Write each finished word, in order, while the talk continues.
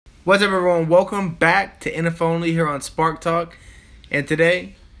What's up, everyone? Welcome back to NFL Only here on Spark Talk. And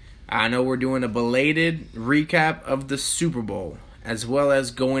today, I know we're doing a belated recap of the Super Bowl, as well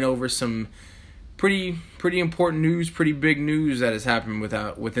as going over some pretty important news, pretty big news that has happened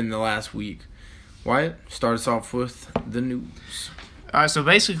within the last week. Wyatt, start us off with the news. All right, so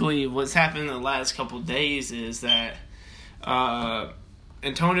basically what's happened in the last couple of days is that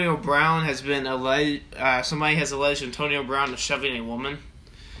Antonio Brown has been alleged. Somebody has alleged Antonio Brown of shoving a woman.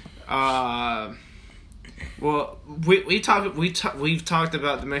 Well, we've talked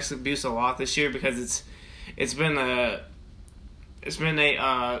about domestic abuse a lot this year because it's been a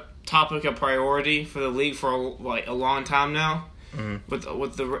topic of priority for the league for a long time now.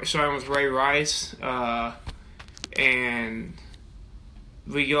 Mm-hmm. Starting with Ray Rice, and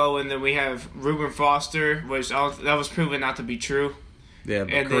we go and then we have Reuben Foster, which that was proven not to be true. Yeah,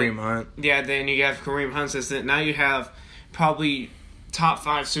 but Kareem Hunt. Yeah, then you have Kareem Hunt. Now you have probably top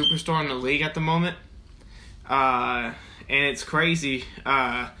 5 superstar in the league at the moment, and it's crazy.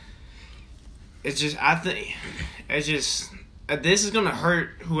 This is gonna hurt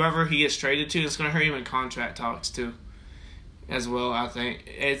whoever he gets traded to. It's gonna hurt him in contract talks too, as well. I think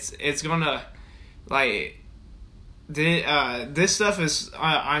it's gonna this stuff is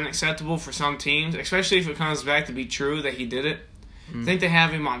unacceptable for some teams, especially if it comes back to be true that he did it. I think they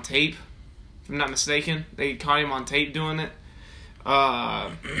have him on tape, if I'm not mistaken. They caught him on tape doing it.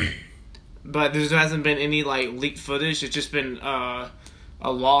 But there hasn't been any leaked footage. It's just been a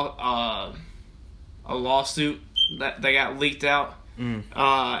lawsuit that they got leaked out,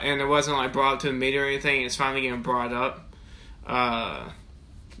 and it wasn't brought up to the media or anything. It's finally getting brought up.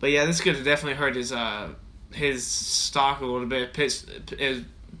 But yeah, this could have definitely hurt his stock a little bit.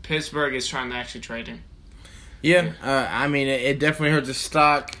 Pittsburgh is trying to actually trade him. Yeah, I mean it definitely hurts his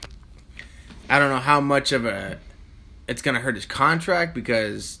stock. I don't know how much of it's going to hurt his contract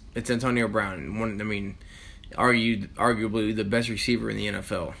because it's Antonio Brown. Arguably the best receiver in the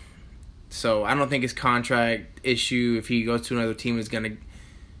NFL. So I don't think his contract issue, if he goes to another team, if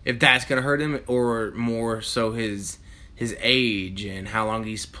that's going to hurt him, or more so his age and how long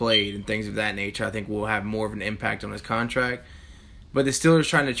he's played and things of that nature. I think will have more of an impact on his contract. But the Steelers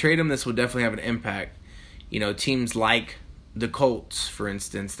trying to trade him, this will definitely have an impact. You know, teams like the Colts, for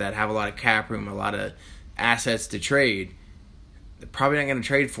instance, that have a lot of cap room, a lot of assets to trade, they're probably not going to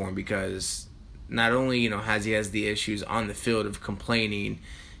trade for him because not only has the issues on the field of complaining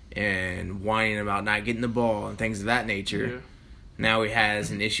and whining about not getting the ball and things of that nature. Yeah. Now he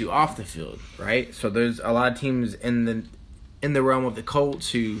has an issue off the field, right? So there's a lot of teams in the realm of the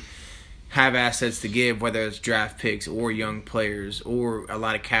Colts who have assets to give, whether it's draft picks or young players or a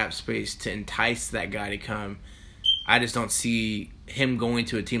lot of cap space to entice that guy to come. I just don't see him going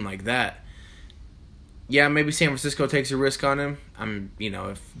to a team like that. Yeah, maybe San Francisco takes a risk on him.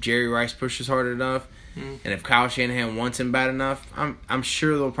 If Jerry Rice pushes hard enough, and if Kyle Shanahan wants him bad enough, I'm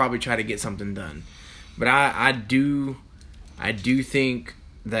sure they'll probably try to get something done. But I do think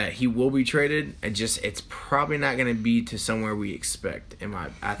that he will be traded. It's probably not going to be to somewhere we expect.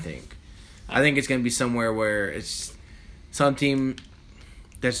 I think it's going to be somewhere where it's some team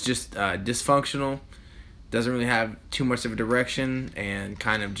that's just dysfunctional. Doesn't really have too much of a direction and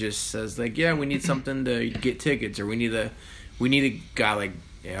kind of just says we need something to get tickets, or we need a guy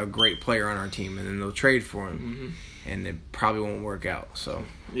a great player on our team, and then they'll trade for him, and it probably won't work out. So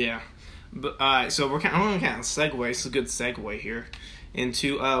yeah, but so I'm going to kind of segue. It's a good segue here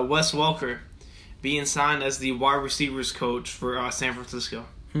into Wes Welker being signed as the wide receivers coach for San Francisco.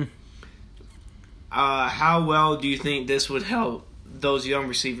 How well do you think this would help those young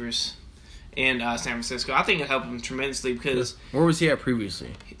receivers in San Francisco? I think it helped him tremendously because... Where was he at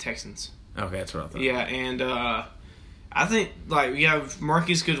previously? Texans. Okay, that's what I thought. Yeah, and I think, you have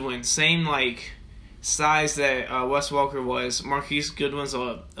Marquise Goodwin, same, size that Wes Welker was. Marquise Goodwin's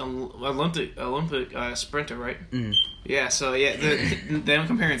an Olympic sprinter, right? Mm. Yeah, so, they don't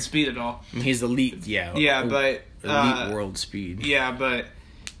compare in speed at all. He's elite, yeah. Yeah, but... elite world speed. Yeah, but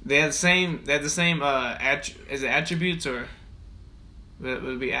they had the same is it attributes, or... Would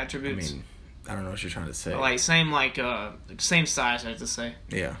it be attributes? I don't know what you're trying to say. Same size, I have to say.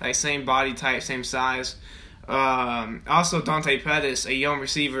 Yeah. Same body type, same size. Also, Dante Pettis, a young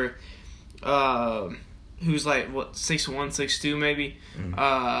receiver, who's 6'1", 6'2", maybe.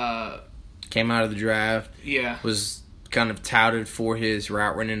 Came out of the draft. Yeah. Was kind of touted for his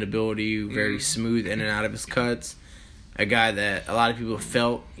route running ability, very smooth in and out of his cuts. A guy that a lot of people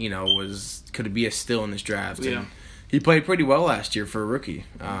felt, could be a steal in this draft. Yeah. And he played pretty well last year for a rookie.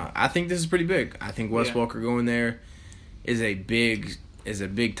 I think this is pretty big. I think Wes Welker going there is a big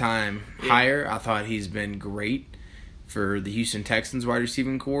time hire. I thought he's been great for the Houston Texans wide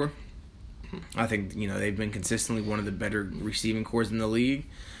receiving core. I think, they've been consistently one of the better receiving cores in the league.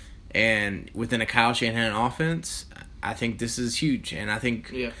 And within a Kyle Shanahan offense, I think this is huge. And I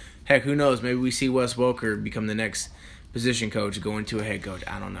think, heck, who knows? Maybe we see Wes Welker become the next position coach, go into a head coach.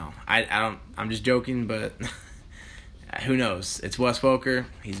 I don't know. I'm just joking, but who knows? It's Wes Welker.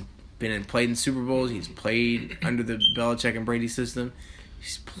 He's played in Super Bowls. He's played under the Belichick and Brady system.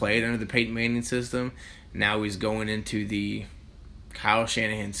 He's played under the Peyton Manning system. Now he's going into the Kyle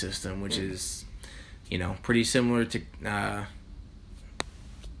Shanahan system, which is, pretty similar to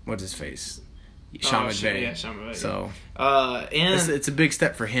what's his face, Sean McVay. Yeah, Sean McVay. So, and it's a big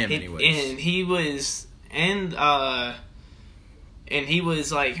step for him, anyways. And he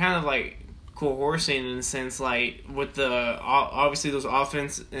was like kind of like coercing in a sense, like with the obviously those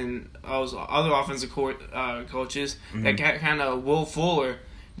offense and those other offensive coaches that kind of Will Fuller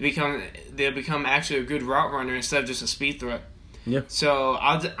become actually a good route runner instead of just a speed threat. Yeah. So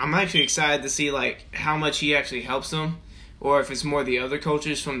I'm actually excited to see like how much he actually helps them, or if it's more the other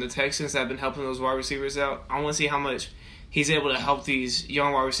coaches from the Texans that have been helping those wide receivers out. I want to see how much he's able to help these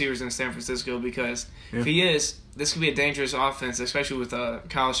young wide receivers in San Francisco, because if he is, this could be a dangerous offense, especially with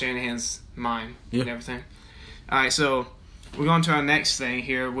Kyle Shanahan's mind and everything. All right, so we're going to our next thing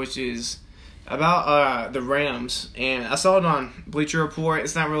here, which is about the Rams. And I saw it on Bleacher Report.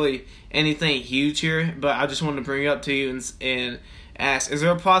 It's not really anything huge here, but I just wanted to bring it up to you and ask, is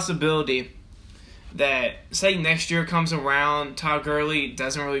there a possibility that, say next year comes around, Todd Gurley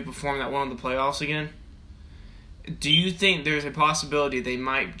doesn't really perform that well in the playoffs again? Do you think there's a possibility they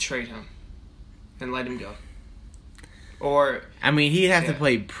might trade him and let him go? Or I mean, he'd have to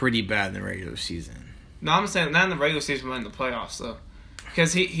play pretty bad in the regular season. No, I'm saying not in the regular season, but in the playoffs, though.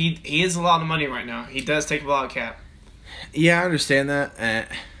 Because he is a lot of money right now. He does take a lot of cap. Yeah, I understand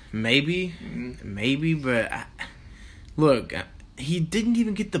that. Maybe, but look, he didn't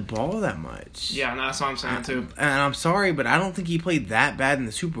even get the ball that much. Yeah, no, that's what I'm saying, too. And I'm sorry, but I don't think he played that bad in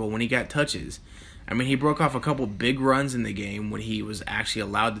the Super Bowl when he got touches. I mean, he broke off a couple big runs in the game when he was actually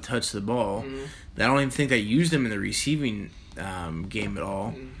allowed to touch the ball. I don't even think they used him in the receiving game at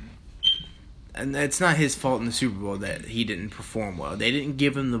all. And it's not his fault in the Super Bowl that he didn't perform well. They didn't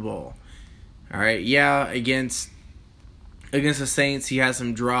give him the ball. All right, yeah, against the Saints, he had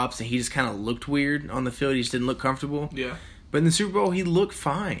some drops, and he just kind of looked weird on the field. He just didn't look comfortable. Yeah. But in the Super Bowl, he looked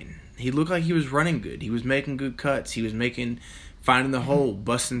fine. He looked like he was running good. He was making good cuts. He was finding the hole,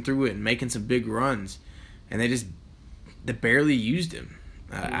 busting through it, and making some big runs. And they barely used him.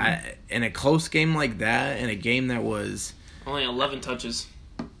 In a close game like that, in a game that was only 11 touches.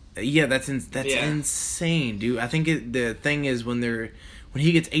 Yeah, that's insane, dude. I think the thing is when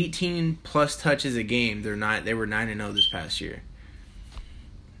he gets 18 plus touches a game, they were 9-0 this past year.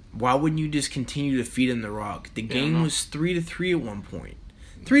 Why wouldn't you just continue to feed him the rock? The game was 3-3 at one point.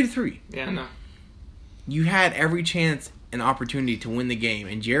 3-3. Yeah, no. You had every chance and opportunity to win the game,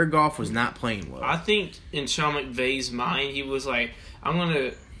 and Jared Goff was not playing well. I think in Sean McVay's mind, he was like, I'm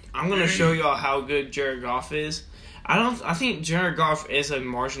gonna show y'all how good Jared Goff is. I think Jared Goff is a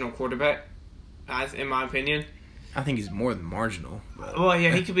marginal quarterback, in my opinion. I think he's more than marginal. But. Well,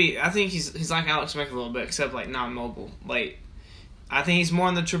 yeah, he could be. I think he's like Alex Smith a little bit, except like not mobile. Like, I think he's more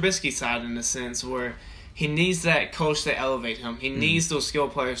on the Trubisky side in a sense where he needs that coach to elevate him. He needs those skill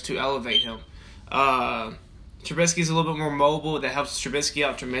players to elevate him. Trubisky's a little bit more mobile. That helps Trubisky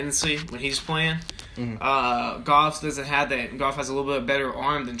out tremendously when he's playing. Goff doesn't have that. Goff has a little bit better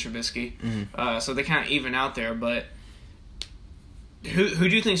arm than Trubisky. So they kind of even out there. But who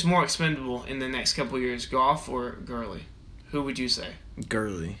do you think is more expendable in the next couple of years, Goff or Gurley? Who would you say?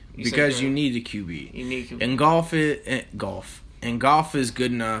 Gurley. Because you need a QB. You need a QB. And Goff is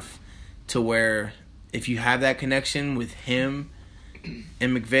good enough to where if you have that connection with him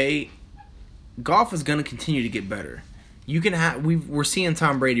and McVay, Goff is going to continue to get better. We're seeing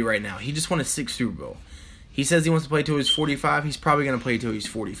Tom Brady right now. He just won a 6th Super Bowl. He says he wants to play till he's 45. He's probably going to play till he's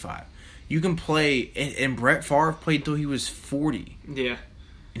 45. You can play, and Brett Favre played till he was 40. Yeah.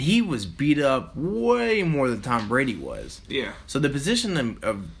 And he was beat up way more than Tom Brady was. Yeah. So the position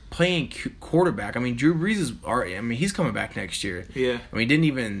of playing quarterback, I mean, Drew Brees he's coming back next year. Yeah. I mean, didn't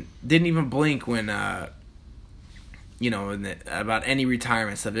even blink when about any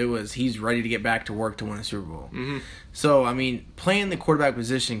retirement stuff. It was he's ready to get back to work to win a Super Bowl. So, I mean, playing the quarterback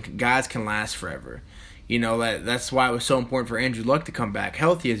position, guys can last forever. That's why it was so important for Andrew Luck to come back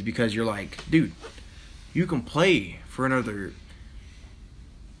healthy, is because you're like, dude, you can play for another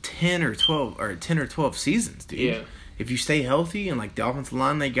 10 or 12 seasons, dude. Yeah. If you stay healthy and like the offensive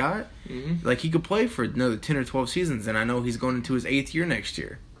line they got, like he could play for another 10 or 12 seasons, and I know he's going into his 8th year next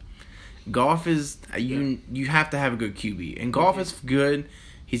year. Goff is you have to have a good QB, and Goff is good.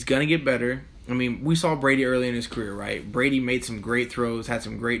 He's gonna get better. I mean, we saw Brady early in his career, right? Brady made some great throws, had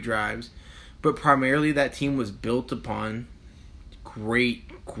some great drives, but primarily that team was built upon great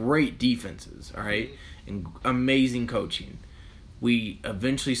defenses, all right, and amazing coaching. We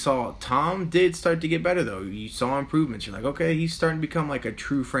eventually saw Tom did start to get better, though. You saw improvements. You're like, okay, he's starting to become like a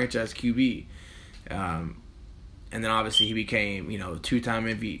true franchise QB. And then obviously he became, 2-time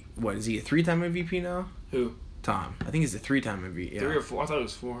MVP. What, is he a 3-time MVP now? Who? Tom. I think he's a 3-time MVP. Yeah. 3 or 4? I thought it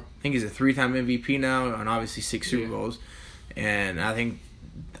was 4. I think he's a 3-time MVP now, and obviously 6 Super Bowls. And I think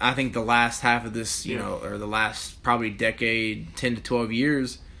the last half of this, or the last probably decade, 10 to 12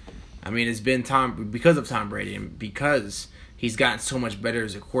 years, I mean, it's been because of Tom Brady and because he's gotten so much better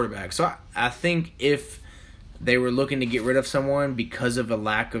as a quarterback. So I think if they were looking to get rid of someone because of a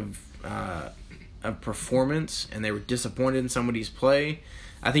lack of performance and they were disappointed in somebody's play,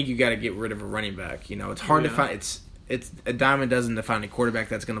 I think you got to get rid of a running back. It's hard to find. It's a dime a dozen to find a quarterback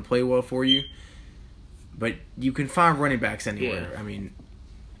that's going to play well for you, but you can find running backs anywhere. Yeah. I mean,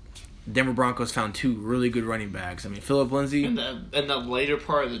 Denver Broncos found 2 really good running backs. I mean, Phillip Lindsay in the later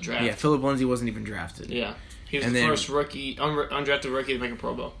part of the draft. Yeah, Phillip Lindsay wasn't even drafted. Yeah, he was the first rookie, undrafted rookie to make a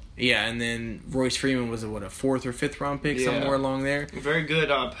Pro Bowl. Yeah, and then Royce Freeman was a 4th or 5th round pick, somewhere along there. Very good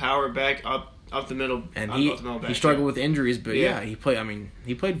power back up the middle. And he struggled with injuries, but he played. I mean,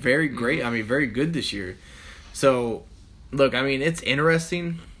 he played very great. Mm-hmm. I mean, very good this year. So, look, I mean, it's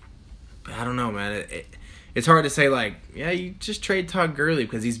interesting. But I don't know, man. It's hard to say, like, you just trade Todd Gurley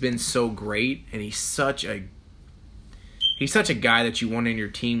because he's been so great, and he's such a guy that you want in your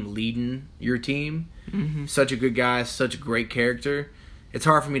team, leading your team. Mm-hmm. Such a good guy, such a great character. It's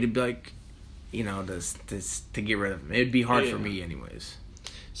hard for me to be like, to get rid of him. It'd be hard for me, anyways.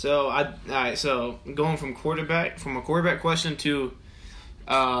 So So going from a quarterback question to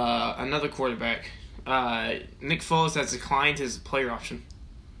another quarterback, Nick Foles has declined his player option.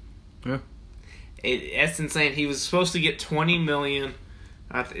 Yeah. That's insane. He was supposed to get $20 million,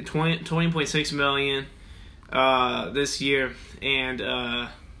 $20.6 million this year, and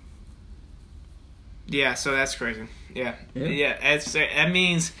so that's crazy. That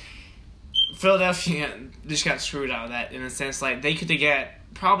means Philadelphia just got screwed out of that in a sense. Like, they could have got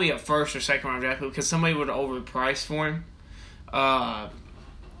probably a 1st or 2nd round draft pick because somebody would have overpriced for him.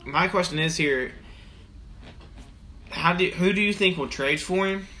 My question is here: who do you think will trade for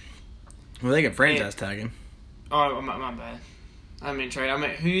him? Well, they can franchise tag him. Oh, my bad. I mean trade.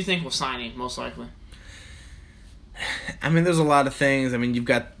 Who do you think will sign him most likely? I mean, there's a lot of things. I mean,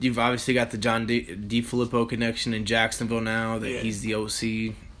 you've obviously got the John DeFilippo connection in Jacksonville now that he's the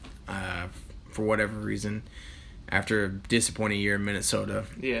OC for whatever reason after a disappointing year in Minnesota.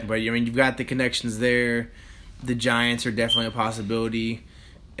 Yeah. But, I mean, you've got the connections there. The Giants are definitely a possibility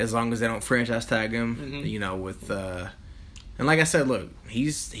as long as they don't franchise tag him, and like I said, look,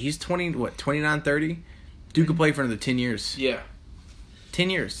 he's 29, 30? Dude could play for another 10 years. Yeah. 10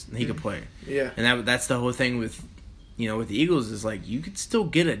 years he could play. Yeah. And that's the whole thing with with the Eagles is like you could still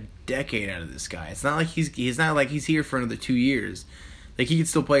get a decade out of this guy. It's not like he's not like he's here for another 2 years. Like he could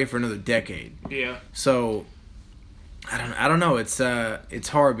still play for another decade. Yeah. So I don't know. It's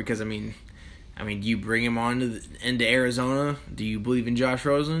hard because I mean, do you bring him on into Arizona? Do you believe in Josh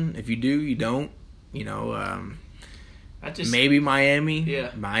Rosen? If you do, you don't. Maybe Miami.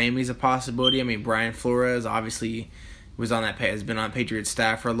 Yeah. Miami's a possibility. I mean, Brian Flores obviously has been on Patriots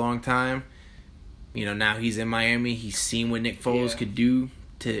staff for a long time. Now he's in Miami. He's seen what Nick Foles could do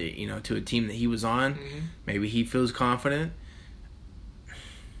to a team that he was on. Mm-hmm. Maybe he feels confident.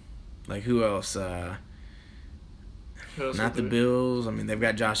 Like who else? Not the Bills. I mean, they've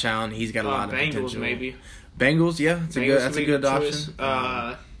got Josh Allen. He's got a lot of potential. Bengals, maybe. Bengals, yeah, that's a good option.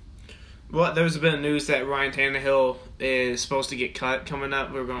 Well, there's been news that Ryan Tannehill is supposed to get cut coming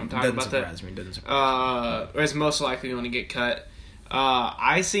up. We're going to talk about that. Doesn't surprise me. Or is most likely going to get cut.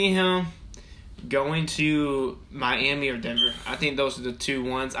 I see him going to Miami or Denver. I think those are the 2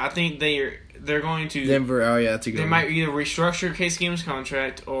 ones. I think they're going to Denver. Oh yeah, that's a good. They might either restructure Case Keenum's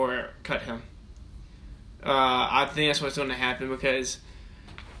contract or cut him. I think that's what's going to happen because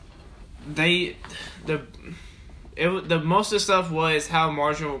the most of the stuff was how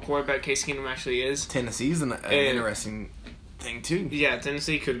marginal a quarterback Case Keenum actually is. Tennessee's an interesting thing too. Yeah,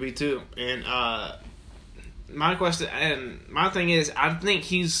 Tennessee could be too. And my question and my thing is, I think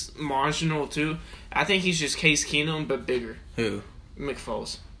he's marginal too. I think he's just Case Keenum but bigger. Who? Mick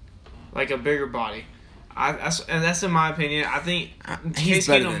Foles, like a bigger body. And that's in my opinion. I think he's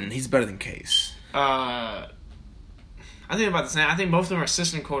better than Case. I think about the same. I think both of them are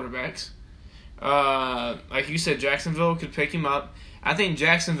assistant quarterbacks. Like you said, Jacksonville could pick him up. I think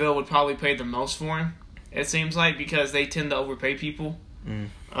Jacksonville would probably pay the most for him. It seems like because they tend to overpay people.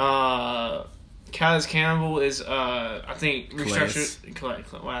 Calais Campbell is I think restructured. Calais,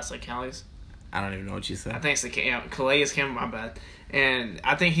 I said Calais. I don't even know what you said. I think it's Calais Campbell. My bad. And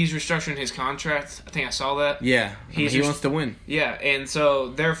I think he's restructuring his contract. I think I saw that. Yeah, he wants to win. Yeah, and so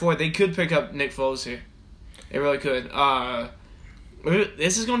therefore they could pick up Nick Foles here. They really could.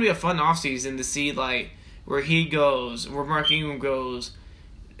 This is going to be a fun offseason to see like where he goes, where Mark Ingram goes,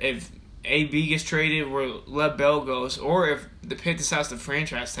 if AB gets traded, where Lev Bell goes, or if the Pitt decides to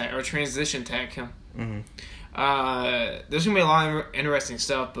franchise tag or transition tag him. There's going to be a lot of interesting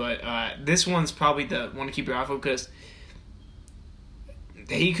stuff, but this one's probably the one to keep your eye on because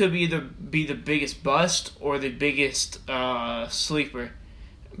he could either be the biggest bust or the biggest sleeper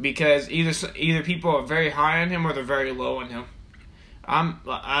because either people are very high on him or they're very low on him.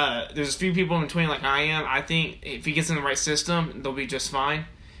 There's a few people in between like I am. I think if he gets in the right system, they'll be just fine.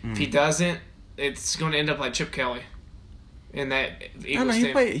 If he doesn't, it's going to end up like Chip Kelly in that Eagles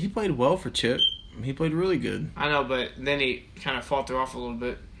team. He played well for Chip. He played really good. I know, but then he kind of faltered off a little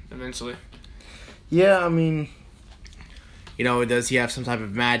bit eventually. Yeah, I mean, does he have some type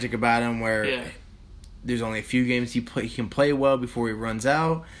of magic about him where there's only a few games he can play well before he runs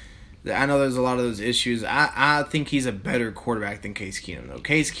out? I know there's a lot of those issues. I think he's a better quarterback than Case Keenum, though.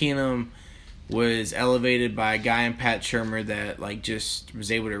 Case Keenum was elevated by a guy in Pat Shurmur that just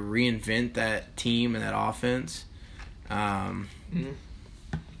was able to reinvent that team and that offense. And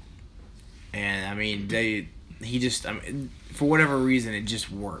I mean, for whatever reason, it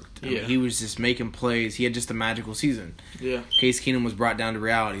just worked. I mean, he was just making plays. He had just a magical season. Yeah. Case Keenum was brought down to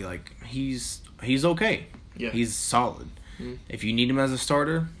reality. Like he's okay. Yeah. He's solid. If you need him as a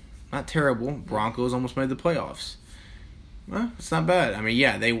starter, not terrible. Broncos almost made the playoffs. Well, it's not bad. I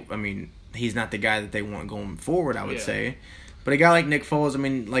mean, he's not the guy that they want going forward, I would say. But a guy like Nick Foles, I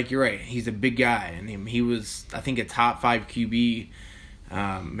mean, like you're right, he's a big guy, and he was, I think, a top 5 QB,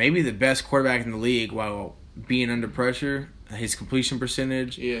 maybe the best quarterback in the league while being under pressure. His completion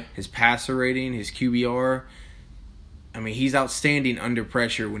percentage, his passer rating, his QBR. I mean, he's outstanding under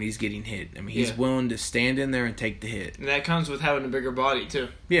pressure when he's getting hit. I mean, he's willing to stand in there and take the hit. And that comes with having a bigger body, too.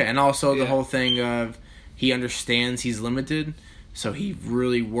 Yeah, and also the whole thing of he understands he's limited, so he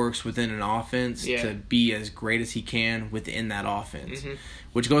really works within an offense to be as great as he can within that offense,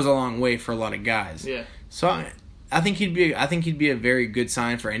 which goes a long way for a lot of guys. Yeah. So I think he'd be a very good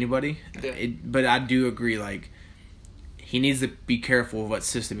sign for anybody. Yeah. But I do agree, like, he needs to be careful of what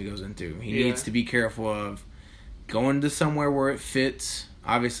system he goes into. He needs to be careful of going to somewhere where it fits.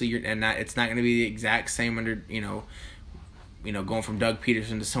 Obviously, it's not going to be the exact same under going from Doug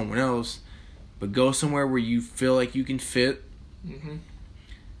Peterson to someone else, but go somewhere where you feel like you can fit, and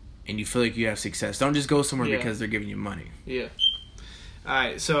you feel like you have success. Don't just go somewhere because they're giving you money. Yeah. All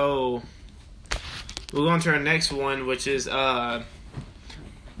right, so we'll go on to our next one, which is Brian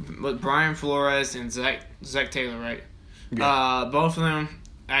Flores and Zach Taylor, right? Yeah. Both of them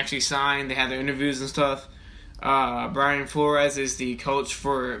actually signed. They had their interviews and stuff. Brian Flores is the coach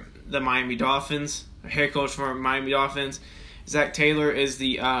for the Miami Dolphins, head coach for Miami Dolphins. Zach Taylor is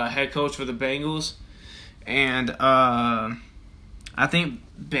the head coach for the Bengals. And I think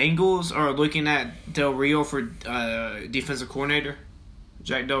Bengals are looking at Del Rio for defensive coordinator,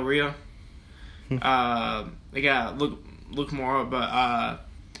 Jack Del Rio. They got to look more up, but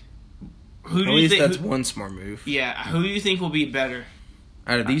who do you think? At least that's one smart move. Yeah, who do you think will be better?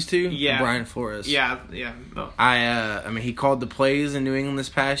 Out of these two? Yeah. Brian Flores. Yeah. Oh. I mean, he called the plays in New England this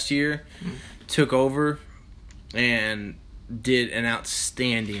past year, took over, and did an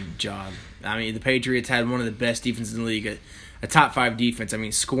outstanding job. I mean, the Patriots had one of the best defenses in the league, a top 5 defense. I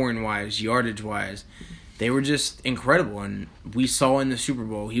mean, scoring-wise, yardage-wise. They were just incredible. And we saw in the Super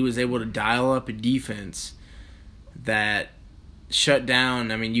Bowl, he was able to dial up a defense that shut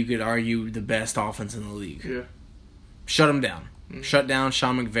down, I mean, you could argue, the best offense in the league. Yeah. Shut them down. Shut down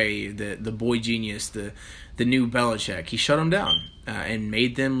Sean McVay, the boy genius, the new Belichick. He shut them down and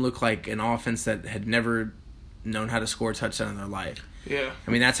made them look like an offense that had never known how to score a touchdown in their life. Yeah.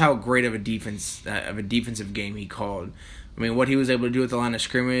 I mean, that's how great of a defensive game he called. I mean, what he was able to do at the line of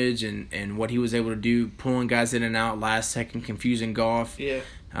scrimmage and what he was able to do pulling guys in and out last second, confusing Goff. Yeah.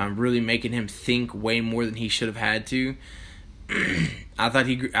 Really making him think way more than he should have had to. I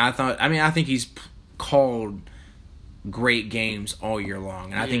think he's called great games all year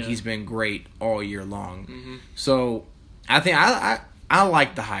long, and I think he's been great all year long. So I think I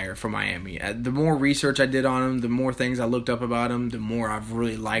like the hire for Miami. The more research I did on him, the more things I looked up about him, the more I've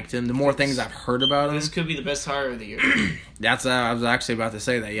really liked him, the more things I've heard about him. This could be the best hire of the year. I was actually about to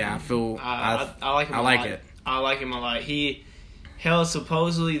say that. Yeah, I feel I like him. I like it. I like him a lot. held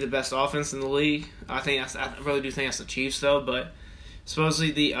supposedly the best offense in the league. I really do think that's the Chiefs, though. But supposedly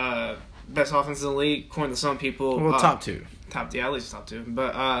the best offense in the league, according to some people. Well, top two. At least top two.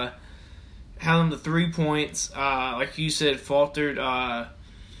 But held them to 3 points. Like you said, faltered.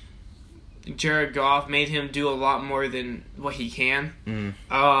 Jared Goff made him do a lot more than what he can. And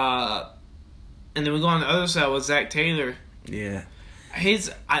then we go on the other side with Zach Taylor. Yeah.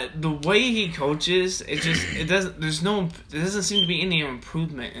 The way he coaches, there doesn't seem to be any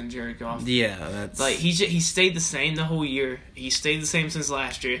improvement in Jared Goff. Yeah, that's like he stayed the same the whole year. He stayed the same since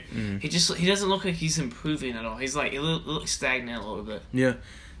last year. He doesn't look like he's improving at all. He's like it looks stagnant a little bit. Yeah.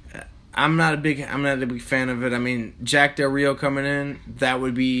 I'm not a big fan of it. I mean, Jack Del Rio coming in, that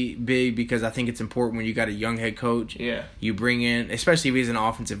would be big because I think it's important when you got a young head coach. Yeah. You bring in, especially if he's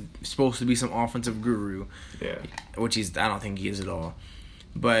supposed to be some offensive guru. Yeah. Which I don't think he is at all.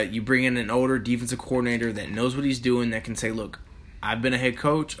 But you bring in an older defensive coordinator that knows what he's doing, that can say, look, I've been a head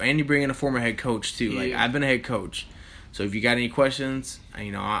coach, and you bring in a former head coach too. Like, I've been a head coach. So if you got any questions,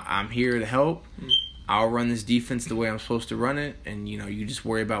 I'm here to help. I'll run this defense the way I'm supposed to run it, and, you just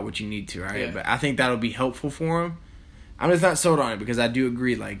worry about what you need to, right? Yeah. But I think that'll be helpful for him. I'm just not sold on it because I do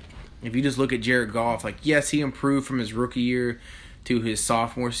agree, like, if you just look at Jared Goff, like, yes, he improved from his rookie year to his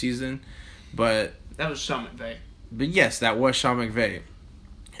sophomore season, but... That was Sean McVay. But, yes, that was Sean McVay.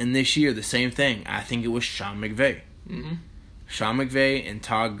 And this year, the same thing. I think it was Sean McVay. Mm-hmm. Sean McVay and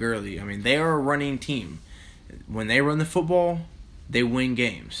Todd Gurley. I mean, they are a running team. When they run the football... They win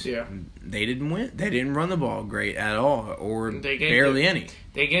games. Yeah. They didn't win. They didn't run the ball great at all, or barely any.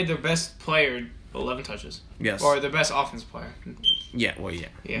 They gave their best player 11 touches. Yes. Or their best offensive player. Yeah, well, yeah.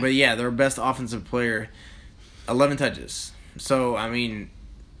 But, their best offensive player, 11 touches. So, I mean,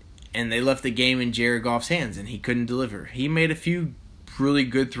 and they left the game in Jared Goff's hands, and he couldn't deliver. He made a few really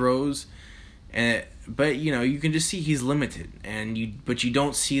good throws, but, you can just see he's limited. But you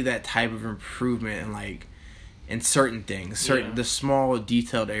don't see that type of improvement in certain things, the small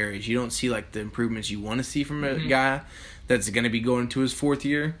detailed areas. You don't see like the improvements you want to see from a guy that's going to be going to his fourth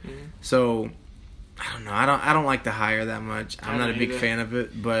year. So I don't know. I don't like the hire that much. I'm not a big fan of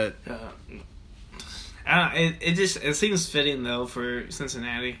it, but it seems fitting though for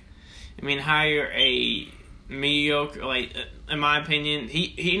Cincinnati. I mean, hire a mediocre, like in my opinion,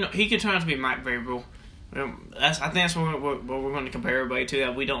 he could turn out to be Mike Vrabel. I think that's what we're going to compare everybody to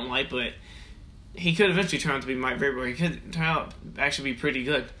that we don't like, but. He could eventually turn out to be Mike Vrabel. He could turn out to actually be pretty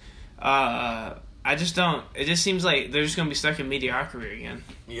good. I just don't. It just seems like they're just going to be stuck in mediocrity again.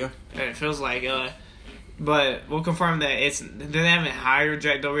 Yeah. And it feels like. But we'll confirm that they haven't hired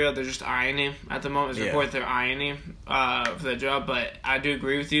Jack Del Rio. They're just eyeing him at the moment. It's reported they're eyeing him for that job. But I do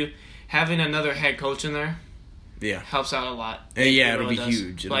agree with you. Having another head coach in there helps out a lot. It'll be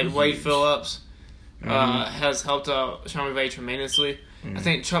huge. Wade Phillips has helped out Sean McVay tremendously. I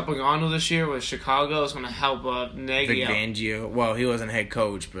think Chuck Pagano this year with Chicago is going to help Nagy out. Vic Fangio. Well, he wasn't head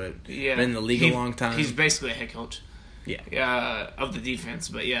coach, but been in the league a long time. He's basically a head coach. Yeah. Of the defense,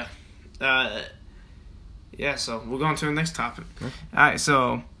 but yeah. So we'll go on to the next topic. Okay. All right,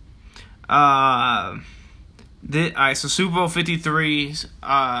 so so Super Bowl 53 is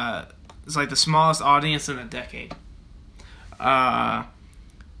like the smallest audience in a decade. It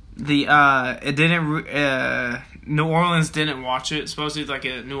didn't. New Orleans didn't watch it.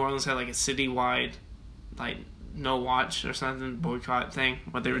 Supposedly, New Orleans had like a citywide, like no watch or something boycott thing.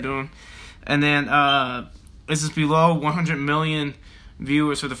 What they were doing, and then this is below 100 million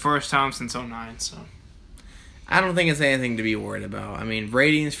viewers for the first time since 2009. So, I don't think it's anything to be worried about. I mean,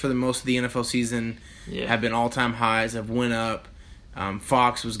 ratings for the most of the NFL season have been all-time highs. Have went up.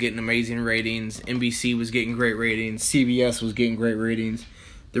 Fox was getting amazing ratings. NBC was getting great ratings. CBS was getting great ratings.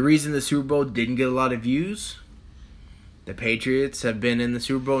 The reason the Super Bowl didn't get a lot of views. The Patriots have been in the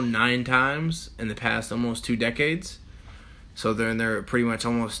Super Bowl 9 times in the past almost 2 decades. So they're in there pretty much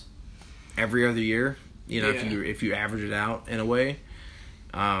almost every other year, if you average it out in a way.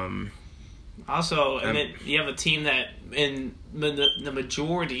 Also, I mean, you have a team that in the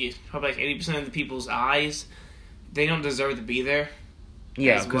majority, probably like 80% of the people's eyes, they don't deserve to be there.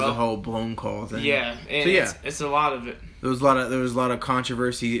 Yeah, because the whole blown call thing. Yeah, and it's a lot of it. There was a lot of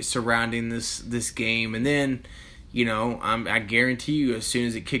controversy surrounding this game, and then I guarantee you, as soon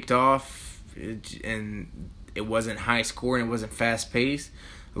as it kicked off, and it wasn't high score and it wasn't fast paced,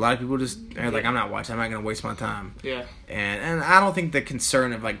 a lot of people just are like, I'm not watching. I'm not going to waste my time. Yeah. And I don't think the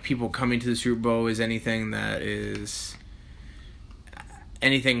concern of like people coming to the Super Bowl is anything that is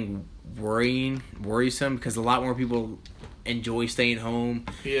anything worrisome, because a lot more people enjoy staying home,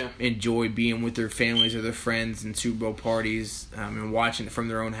 enjoy being with their families or their friends in Super Bowl parties, and watching it from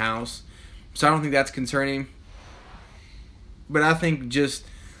their own house. So I don't think that's concerning. but I think just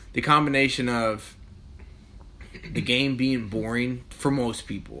the combination of the game being boring for most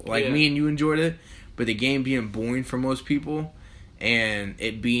people, like me and you enjoyed it, but the game being boring for most people, and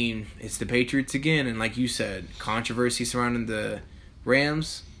it being it's the Patriots again, and like you said, controversy surrounding the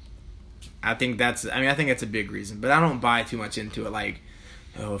Rams. I think that's a big reason, but I don't buy too much into it. Like,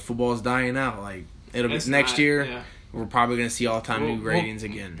 oh, football's dying out. Like it'll be next year. Yeah. We're probably going to see all-time new ratings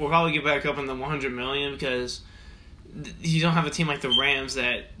again. We'll probably get back up in the 100 million because you don't have a team like the Rams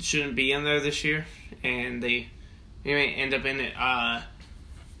that shouldn't be in there this year, and they may end up in it. I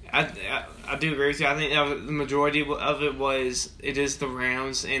do agree with you. I think the majority of it is the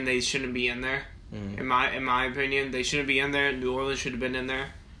Rams, and they shouldn't be in there. In my opinion, they shouldn't be in there. New Orleans should have been in there.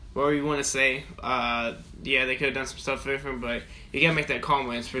 Whatever you want to say, they could have done some stuff different, but you gotta make that call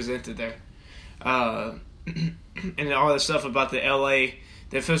when it's presented there. And all the stuff about the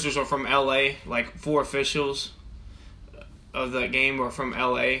officials are from LA, like 4 officials of the game are from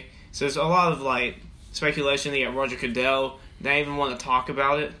LA. So there's a lot of like speculation. They got Roger Goodell. They even want to talk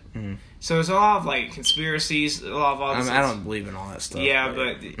about it. Mm-hmm. So there's a lot of like conspiracies. A lot of all this. I don't believe in all that stuff. Yeah,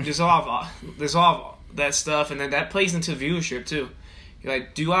 but there's a lot of that stuff, and then that plays into viewership too. You're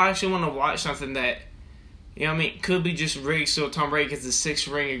like, do I actually want to watch something that, could be just rigged so Tom Brady gets the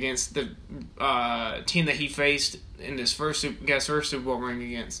 6th ring against the team that he faced in his first Super Bowl ring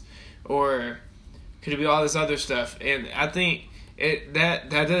against? Or could it be all this other stuff? And I think that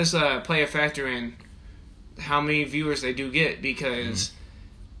does play a factor in how many viewers they do get because,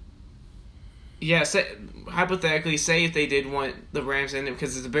 hypothetically, say if they did want the Rams in it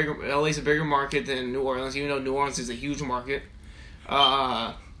because LA's a bigger market than New Orleans, even though New Orleans is a huge market.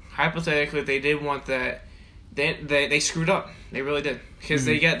 Hypothetically, if they did want that, they screwed up. They really did because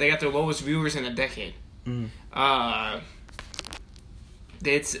they got their lowest viewers in a decade.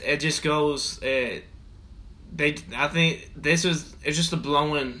 It just goes. I think it's just a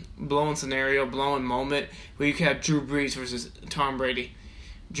blowing scenario, blowing moment where you could have Drew Brees versus Tom Brady.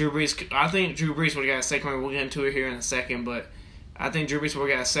 I think Drew Brees would have got a second ring. We'll get into it here in a second, but I think Drew Brees would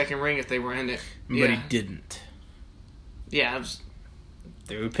have got a second ring if they were in it. But he didn't. Yeah,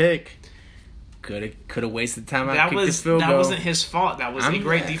 threw a pick. Could have wasted time out. That wasn't his fault. That was a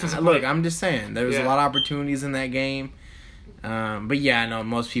great defensive play. Look, I'm just saying there was a lot of opportunities in that game. But I know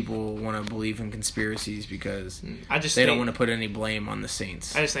most people want to believe in conspiracies because they don't want to put any blame on the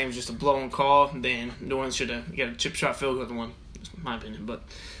Saints. I just think it was just a blown call. Then New Orleans should have got a chip shot field goal one. That's my opinion. But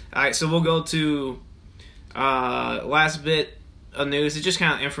all right, so we'll go to last bit of news. It's just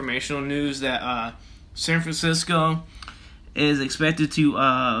kind of informational news that San Francisco is expected to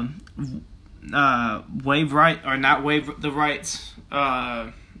waive the rights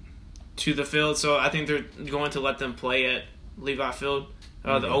to the field. So I think they're going to let them play at Levi Field,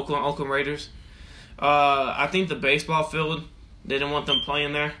 the Oakland Raiders. I think the baseball field, they didn't want them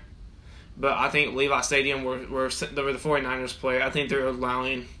playing there. But I think Levi Stadium, where the 49ers play, I think they're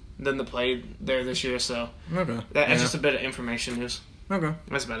allowing them to play there this year. So that's just a bit of information news. Okay.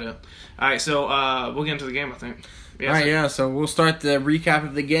 That's about it. All right, so we'll get into the game, I think. So we'll start the recap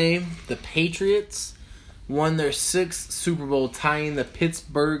of the game. The Patriots won their 6th Super Bowl, tying the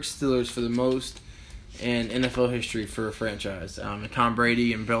Pittsburgh Steelers for the most in NFL history for a franchise. Tom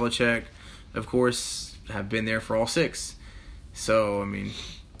Brady and Belichick, of course, have been there for all 6. So,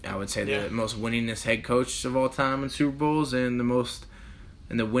 I would say the most winningest head coach of all time in Super Bowls and the most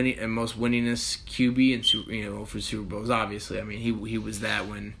winningest QB for Super Bowls. Obviously, he was that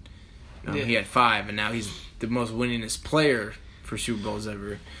when he had 5, and now he's the most winningest player for Super Bowls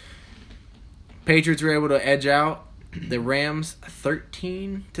ever. Patriots were able to edge out the Rams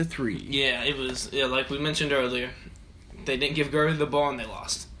 13-3. Yeah, it was like we mentioned earlier. They didn't give Gurley the ball and they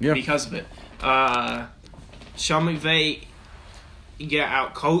lost because of it. Sean McVay got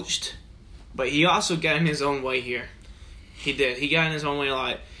out-coached, but he also got in his own way here. He did. He got in his own way a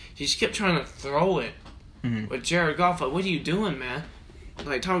lot. He just kept trying to throw it with Jared Goff. Like, what are you doing, man?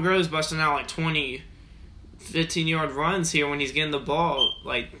 Like, Tom Gurley's busting out like 20, 15-yard runs here when he's getting the ball.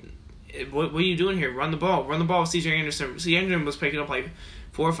 Like, what are you doing here? Run the ball. Run the ball with C.J. Anderson. C.J. Anderson was picking up like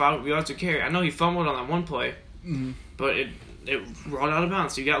 4 or 5 yards to carry. I know he fumbled on that one play, but it rolled out of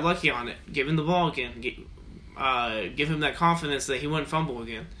bounds. You got lucky on it. Give him the ball again. Give him that confidence that he wouldn't fumble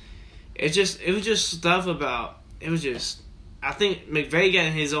again. It was just stuff about. It was just. I think McVay got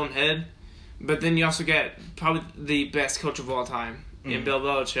in his own head, but then you also got probably the best coach of all time in Bill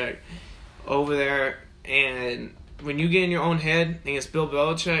Belichick over there. And when you get in your own head against Bill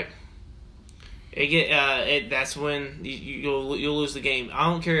Belichick, that's when you'll lose the game. I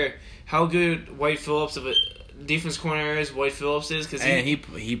don't care how good Wade Phillips of a defense coordinator is. Wade Phillips is because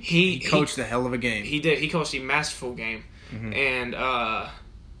he coached a hell of a game. He did. He coached a masterful game. and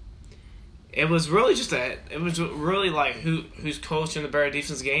it was really just like who's coaching the better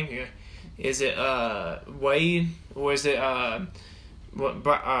defense game here. Is it Wade or is it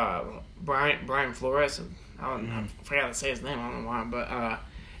Brian Flores? I forgot to say his name. I don't know why, but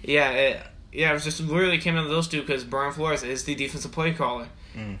it was just literally came out of those two because Brian Flores is the defensive play caller,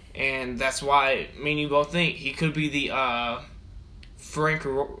 and that's why me and you both think he could be the Frank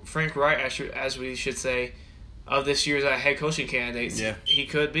Wright, as we should say, of this year's head coaching candidates. Yeah, he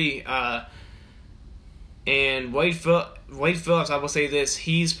could be. And Wade Phillips, I will say this: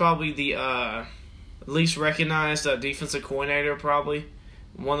 he's probably the least recognized defensive coordinator, probably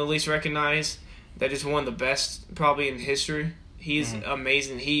one of the least recognized. That is one of the best, probably in history. He's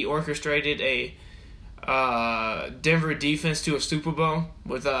amazing. He orchestrated a Denver defense to a Super Bowl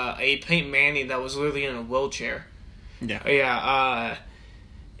with a Peyton Manning that was literally in a wheelchair. And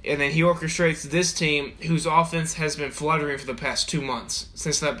then he orchestrates this team whose offense has been fluttering for the past 2 months.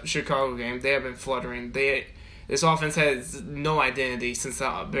 Since that Chicago game, they have been fluttering. This offense has no identity since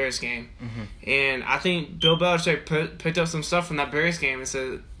the Bears game. And I think Bill Belichick picked up some stuff from that Bears game and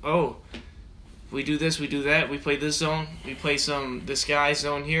said, we do this, we do that, we play this zone, we play some disguise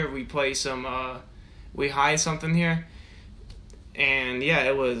zone here, we play some, we hide something here. And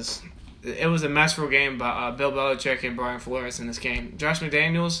it was a masterful game by Bill Belichick and Brian Flores in this game. Josh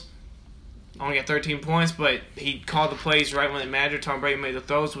McDaniels only got 13 points, but he called the plays right when it mattered. Tom Brady made the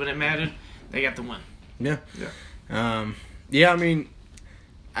throws when it mattered. They got the win. I mean,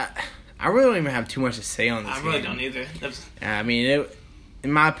 I really don't even have too much to say on this game. I really don't either. I mean,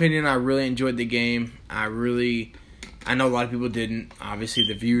 in my opinion, I really enjoyed the game. I know a lot of people didn't. Obviously,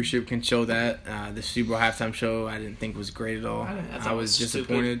 the viewership can show that. The Super Bowl halftime show I didn't think was great at all. I was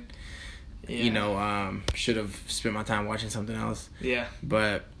disappointed. Should have spent my time watching something else.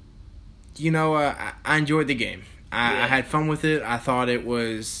 But, I enjoyed the game. I had fun with it. I thought it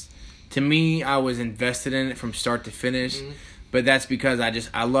was, to me, I was invested in it from start to finish. But that's because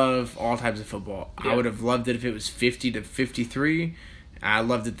I love all types of football. I would have loved it if it was 50-53. I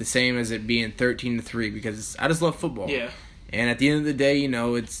loved it the same as it being 13-3 because I just love football. And at the end of the day,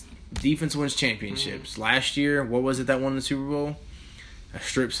 it's defense wins championships. Last year, what was it that won the Super Bowl? A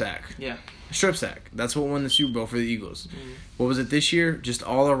strip sack. A strip sack. That's what won the Super Bowl for the Eagles. What was it this year? Just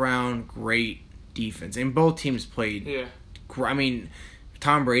all around great defense. And both teams played. I mean,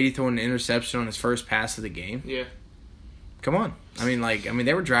 Tom Brady throwing an interception on his first pass of the game. Come on. I mean,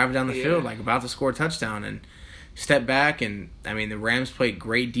 they were driving down the field about to score a touchdown and step back, and I mean the Rams played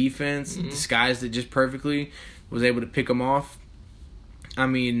great defense, disguised it just perfectly, was able to pick them off. I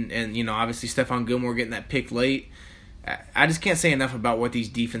mean, and obviously Stephon Gilmore getting that pick late. I just can't say enough about what these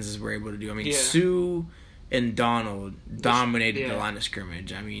defenses were able to do. I mean, Sue and Donald dominated the line of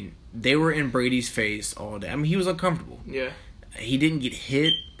scrimmage. I mean, they were in Brady's face all day. I mean, he was uncomfortable. He didn't get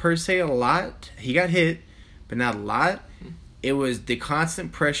hit per se a lot. He got hit, but not a lot. It was the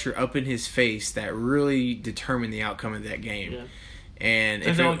constant pressure up in his face that really determined the outcome of that game. And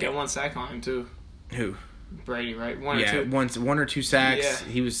if they don't get one sack on him too. Who? Brady, right? One or two sacks.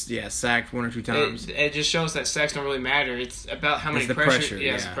 He was sacked 1 or 2 times. It just shows that sacks don't really matter. It's about how many pressure.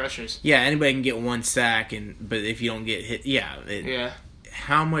 It's the pressures. Anybody can get one sack, but if you don't get hit,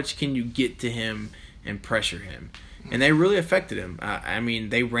 how much can you get to him and pressure him? And they really affected him. I mean,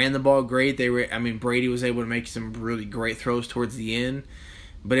 they ran the ball great. Brady was able to make some really great throws towards the end.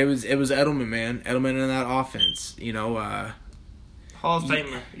 But it was Edelman, man. Edelman in that offense. Hall of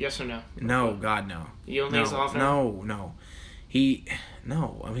Famer, yes or no? No, God, no. You don't think he's a Hall of Famer? No.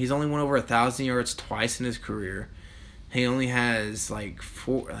 He's only won over 1,000 yards twice in his career. He only has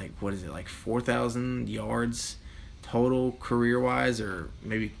 4,000 yards total career-wise, or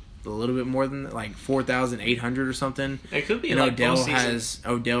maybe a little bit more than that, 4,800 or something. It could be. And Odell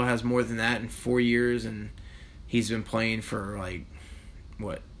has more than that in 4 years, and he's been playing for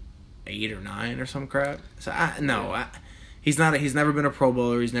 8 or 9 or some crap. So he's not. He's never been a Pro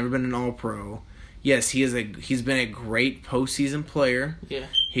Bowler. He's never been an All Pro. Yes, he's been a great postseason player.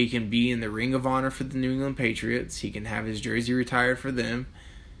 He can be in the Ring of Honor for the New England Patriots. He can have his jersey retired for them,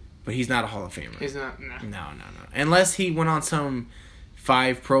 but he's not a Hall of Famer. He's not. No. Unless he went on some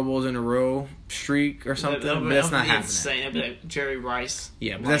 5 Pro Bowls in a row streak or something, but that's not happening. Insane. It'd be like Jerry Rice.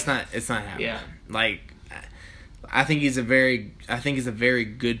 But that's not. It's not happening. I think he's a very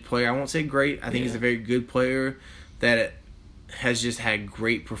good player. I won't say great. I think he's a very good player that has just had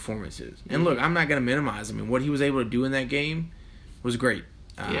great performances. And look, I'm not going to minimize. I mean, what he was able to do in that game was great.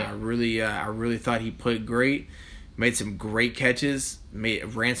 I really thought he played great. Made some great catches.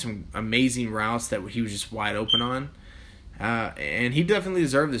 Ran some amazing routes that he was just wide open on. And he definitely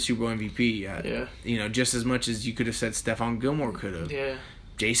deserved the Super Bowl MVP. Yeah. You know, just as much as you could have said Stephon Gilmore could have. Yeah.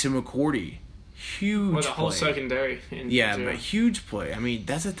 Jason McCourty, huge Or the whole play. secondary. But huge play. I mean,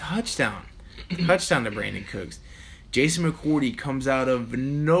 that's a touchdown. Touchdown to Brandon Cooks. Jason McCourty comes out of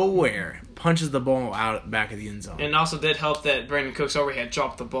nowhere, punches the ball out back of the end zone. And also did help that Brandon Cooks already had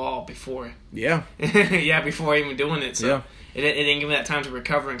dropped the ball before. Yeah. Before even doing it. So Yeah. it didn't give him that time to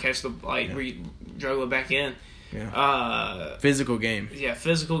recover and catch the juggle it back in. Yeah. Physical game. Yeah,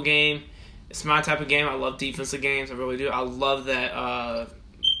 physical game. It's my type of game. I love defensive games. I really do. I love that.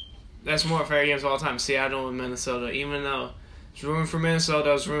 That's more fair games all the time. Seattle and Minnesota. Even though there's room for Minnesota,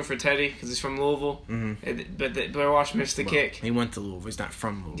 there's room for Teddy because he's from Louisville. Mm-hmm. But Blair Walsh missed the kick. He went to Louisville. He's not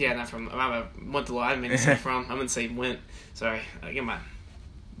from Louisville. Yeah, not from. I went to Louisville. I didn't mean to say from. I meant to say went. Sorry. I don't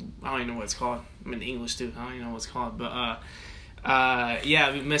even know what it's called. I'm in English too. I don't even know what it's called. But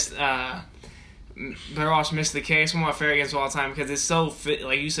we missed. Blair Walsh missed the kick. It's one of my favorite games of all time because it's so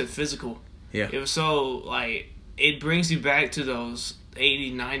like you said, physical. Yeah. It was so like it brings you back to those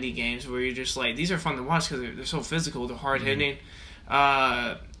 80, 90 games where you're just like, these are fun to watch because they're so physical, they're hard hitting.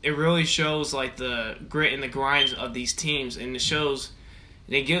 It really shows like the grit and the grind of these teams, and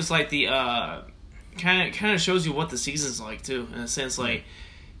it gives like the kind of shows you what the season's like too, in a sense. Like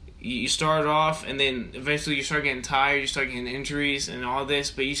you start off and then eventually you start getting tired, you start getting injuries and all this,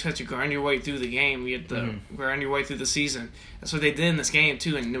 but you just have to grind your way through the game. You have to grind your way through the season. That's what they did in this game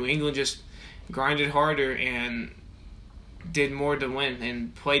too, and New England just grinded harder and did more to win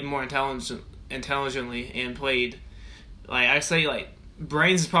and played more intelligently and played, like I say, like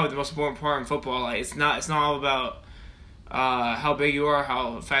brains is probably the most important part in football. Like it's not all about how big you are,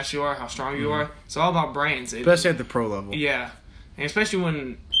 how fast you are, how strong you are. It's all about brains, especially at the pro level. Yeah, and especially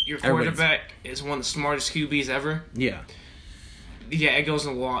when your quarterback is one of the smartest QBs ever. Yeah, it goes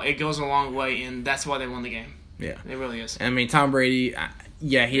a long way, and that's why they won the game. Yeah, it really is. I mean, Tom Brady, he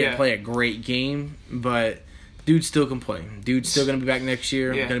didn't play a great game, but dude still can play. Dude's still going to be back next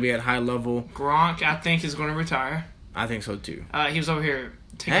year. Going to be at a high level. Gronk, I think, is going to retire. I think so, too. He was over here.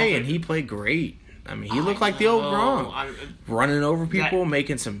 And he played great. I mean, he looked like the old Gronk. Running over people,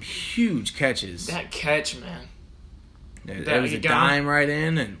 making some huge catches. That catch, man. There was a dime right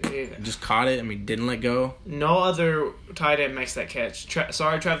in and just caught it. I mean, didn't let go. No other tight end makes that catch.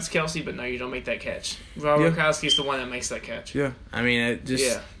 Sorry, Travis Kelce, but no, you don't make that catch. Robert Gronkowski's the one that makes that catch. Yeah. I mean,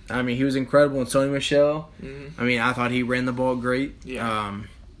 I mean, he was incredible. And Sony Michel, I mean, I thought he ran the ball great. Yeah.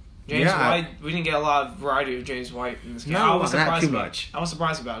 James White, we didn't get a lot of variety of James White in this game. No, not too much. I was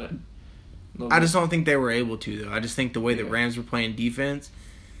surprised about it. I just don't think they were able to, though. I just think the way the Rams were playing defense,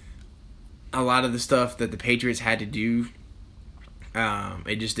 a lot of the stuff that the Patriots had to do,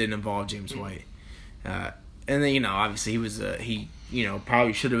 it just didn't involve James White. And then, obviously he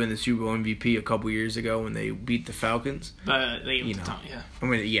probably should have been the Super Bowl MVP a couple years ago when they beat the Falcons. But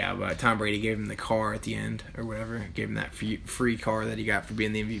but Tom Brady gave him the car at the end or whatever, gave him that free car that he got for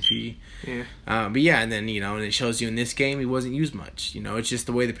being the MVP. Yeah. And then and it shows you in this game he wasn't used much. It's just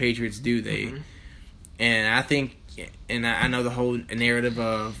the way the Patriots do. And I think, and I know the whole narrative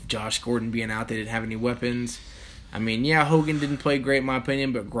of Josh Gordon being out, they didn't have any weapons. I mean, Hogan didn't play great in my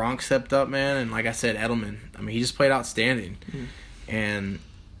opinion, but Gronk stepped up, man. And like I said, Edelman, I mean, he just played outstanding. And,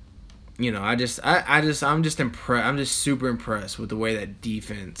 I'm just impressed. I'm just super impressed with the way that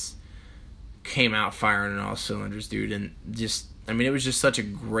defense came out firing on all cylinders, dude. And just, I mean, it was just such a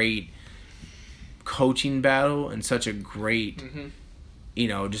great coaching battle and such a great,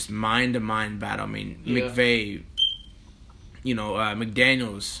 just mind-to-mind battle. I mean, McVay,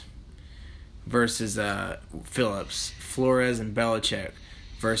 McDaniels versus Phillips, Flores and Belichick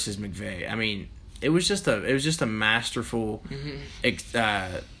versus McVay. I mean, it was just a masterful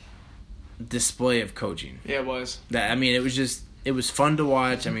display of coaching. Yeah, it was. It was fun to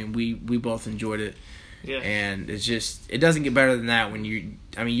watch. I mean, we both enjoyed it. Yeah. And it doesn't get better than that when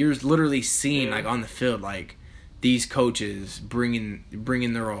you're literally seeing like on the field like these coaches bringing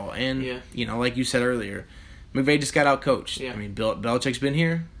their all. And like you said earlier, McVay just got out coached. Yeah. I mean, Belichick's been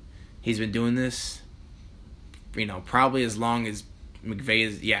here. He's been doing this, probably as long as McVay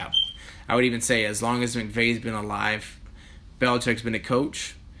is. Yeah, I would even say as long as McVay's been alive, Belichick's been a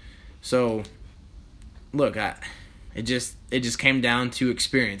coach. So, look, it just came down to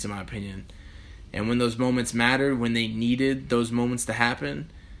experience, in my opinion. And when those moments mattered, when they needed those moments to happen,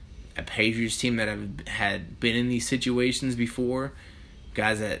 a Patriots team that had been in these situations before,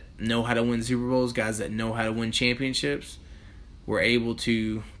 guys that know how to win Super Bowls, guys that know how to win championships, were able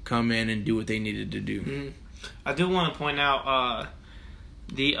to come in and do what they needed to do. I do want to point out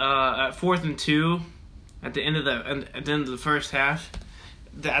the at 4th and 2 at the end of the first half.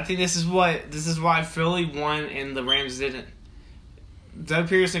 I think this is why Philly won and the Rams didn't. Doug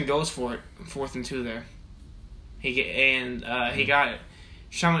Peterson goes for it, 4th and 2 there. He got it.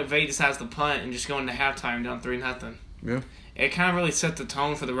 Sean McVay decides to punt and just go into halftime down 3-0. Yeah. It kind of really set the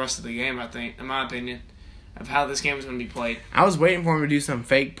tone for the rest of the game, I think, in my opinion, of how this game was going to be played. I was waiting for him to do some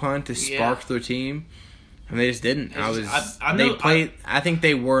fake punt to spark their team, and they just didn't. I think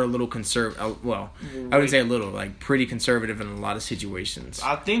they were a little conservative. Well, I wouldn't say a little, like pretty conservative in a lot of situations.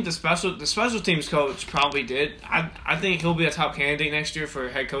 I think the special teams coach probably did. I think he'll be a top candidate next year for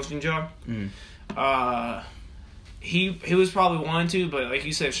a head coaching job. He was probably one too, but like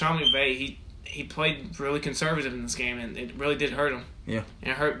you said, Sean McVay, he played really conservative in this game, and it really did hurt him. Yeah,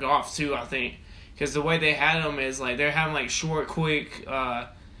 and it hurt Goff too, I think, because the way they had him is like they're having like short, quick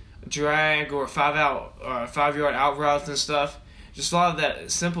drag or 5-yard out routes and stuff. Just a lot of that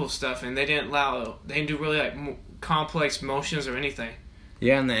simple stuff, and they didn't do really like complex motions or anything.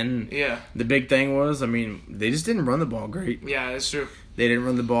 Yeah, and then the big thing was, I mean, they just didn't run the ball great. Yeah, that's true. They didn't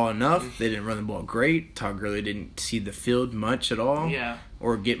run the ball enough. They didn't run the ball great. Todd Gurley didn't see the field much at all. Yeah.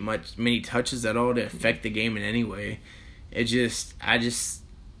 Or get many touches at all to affect the game in any way. I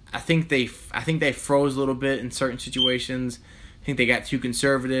think they froze a little bit in certain situations. I think they got too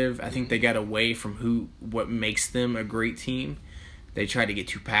conservative. I think they got away from what makes them a great team. They tried to get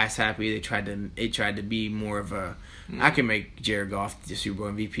too pass happy. They tried to be more of a I can make Jared Goff the Super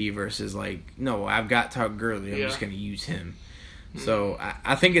Bowl MVP versus like, no, I've got Todd Gurley. I'm just going to use him. So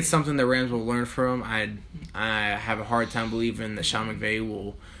I think it's something the Rams will learn from. I have a hard time believing that Sean McVay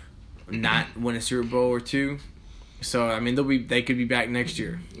will not win a Super Bowl or two. So I mean they could be back next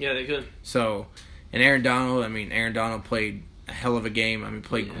year. Yeah, they could. So, and Aaron Donald played a hell of a game. I mean,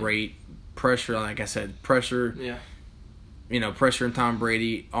 played great. Pressure, like I said, pressure. Yeah. Pressure and Tom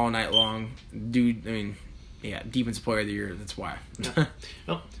Brady all night long. Dude, I mean, defensive player of the year. That's why. Yeah.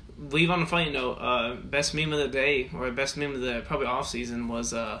 Well, leave on a funny note. Best meme of the day, or best meme of the probably off season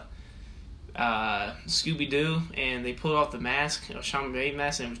was Scooby Doo, and they pulled off the mask, Sean McVay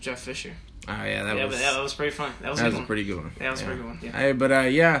mask, and it was Jeff Fisher. Oh yeah, that was pretty fun. That was a pretty good one. That was a pretty good one. Yeah. Hey, but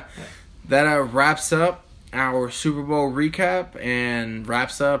that wraps up our Super Bowl recap and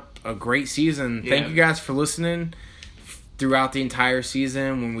wraps up a great season. Thank you guys for listening throughout the entire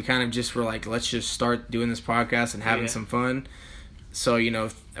season when we kind of just were like, let's just start doing this podcast and having some fun. So,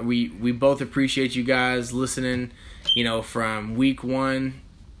 we both appreciate you guys listening, from week 1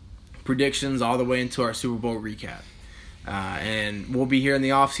 predictions all the way into our Super Bowl recap. And we'll be here in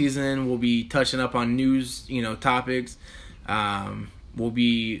the off season. We'll be touching up on news, topics. We'll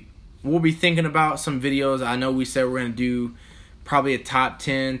be thinking about some videos. I know we said we're going to do probably a top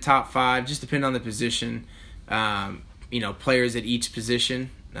 10, top 5, just depending on the position. Players at each position,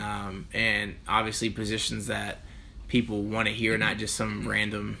 and obviously positions that people want to hear, not just some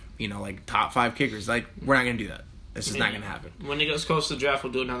random, like top 5 kickers. Like, we're not going to do that. This is not going to happen. When it gets close to the draft,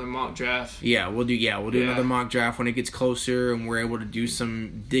 we'll do another mock draft. Yeah, we'll do another mock draft when it gets closer and we're able to do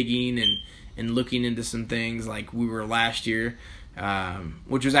some digging and looking into some things like we were last year,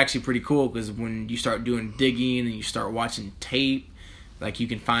 which was actually pretty cool because when you start doing digging and you start watching tape, like you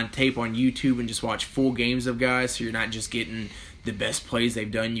can find tape on YouTube and just watch full games of guys, so you're not just getting the best plays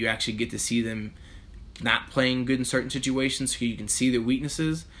they've done. You actually get to see them not playing good in certain situations, so you can see their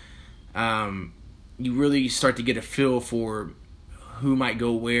weaknesses. You really start to get a feel for who might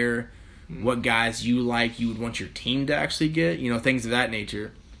go where, what guys you would want your team to actually get, things of that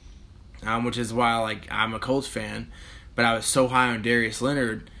nature. Which is why, I'm a Colts fan, but I was so high on Darius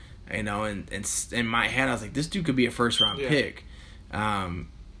Leonard, and in my head I was like, this dude could be a first-round pick. And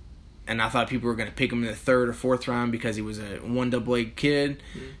I thought people were going to pick him in the 3rd or 4th round because he was a 1AA kid,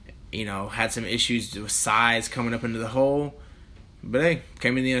 had some issues with size coming up into the hole. But hey,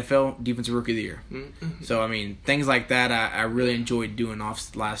 came in the NFL, Defensive Rookie of the Year. Mm-hmm. So, I mean, things like that I really enjoyed doing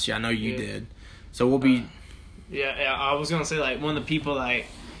off last year. I know you did. So we'll be... I was going to say, one of the people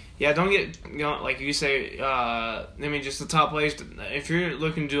don't get, like you say, just the top players. If you're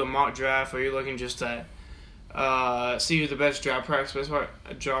looking to do a mock draft or you're looking just to see who the best draft prospects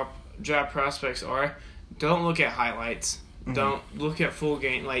are, don't look at highlights. Mm-hmm. Don't look at full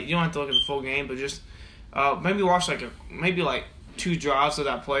game. You don't have to look at the full game, but just maybe watch 2 drives of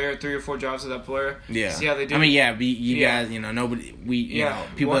that player, 3 or 4 drives of that player. Yeah. See how they do. I mean, guys, nobody,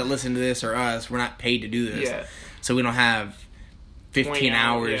 people that listen to this or us, we're not paid to do this. Yeah. So we don't have 15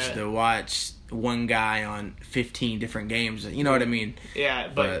 hours to watch one guy on 15 different games. You know what I mean? Yeah,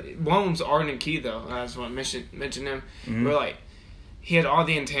 but one of them's Arden Key, though. I just want to mention him. Mm-hmm. Where, he had all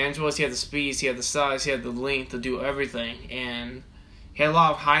the intangibles. He had the speed, he had the size, he had the length to do everything. And He had a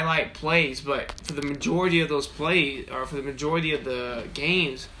lot of highlight plays, but for the majority of those plays, or for the majority of the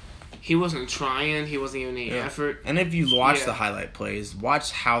games, he wasn't trying. He wasn't giving any effort. And if you watch the highlight plays,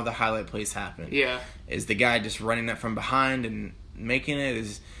 watch how the highlight plays happen. Yeah. Is the guy just running it from behind and making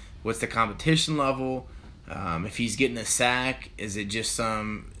it? What's the competition level? If he's getting a sack, is it just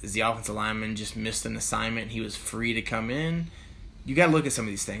is the offensive lineman just missed an assignment? He was free to come in. You got to look at some of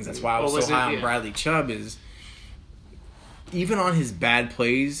these things. That's why I was so high on Bradley Chubb. Is even on his bad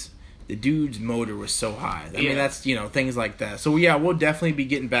plays, the dude's motor was so high. I mean, that's, things like that. So, yeah, we'll definitely be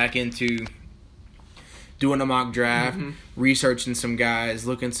getting back into doing a mock draft, researching some guys,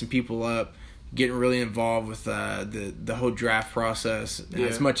 looking some people up, getting really involved with the whole draft process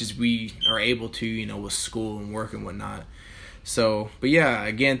as much as we are able to, with school and work and whatnot. So, but yeah,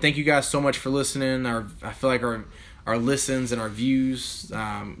 again, thank you guys so much for listening. I feel like our listens and our views,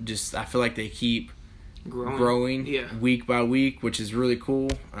 I feel like they keep growing week by week, which is really cool.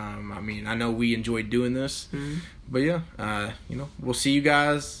 I mean, I know we enjoy doing this, but yeah, we'll see you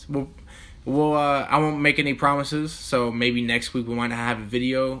guys. We'll I won't make any promises, so maybe next week we might have a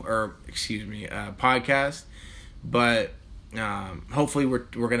podcast, but hopefully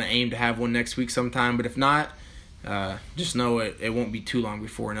we're gonna aim to have one next week sometime. But if not, just know it won't be too long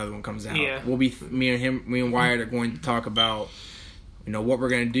before another one comes out. We'll be me and Wyatt are going to talk about what we're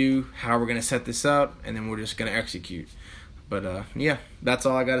going to do, how we're going to set this up, and then we're just going to execute. But, yeah, that's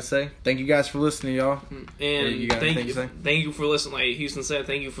all I got to say. Thank you guys for listening, y'all. And thank you for listening. Like Houston said,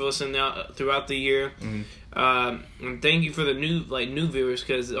 thank you for listening throughout the year. And thank you for the new viewers,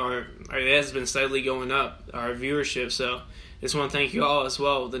 because it has been steadily going up, our viewership. So just want to thank you all as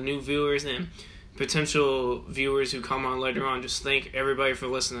well, the new viewers and potential viewers who come on later on. Just thank everybody for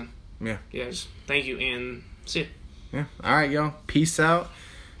listening. Yeah, just thank you, and see you. Yeah. All right, y'all. Peace out.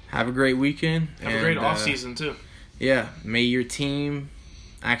 Have a great weekend. Have a great off season too. Yeah. May your team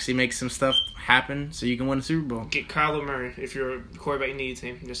actually make some stuff happen so you can win a Super Bowl. Get Kyler Murray if you're a quarterback need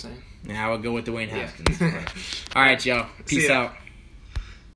team. Just saying. Yeah, I would go with Dwayne Haskins. All right, y'all. Peace out.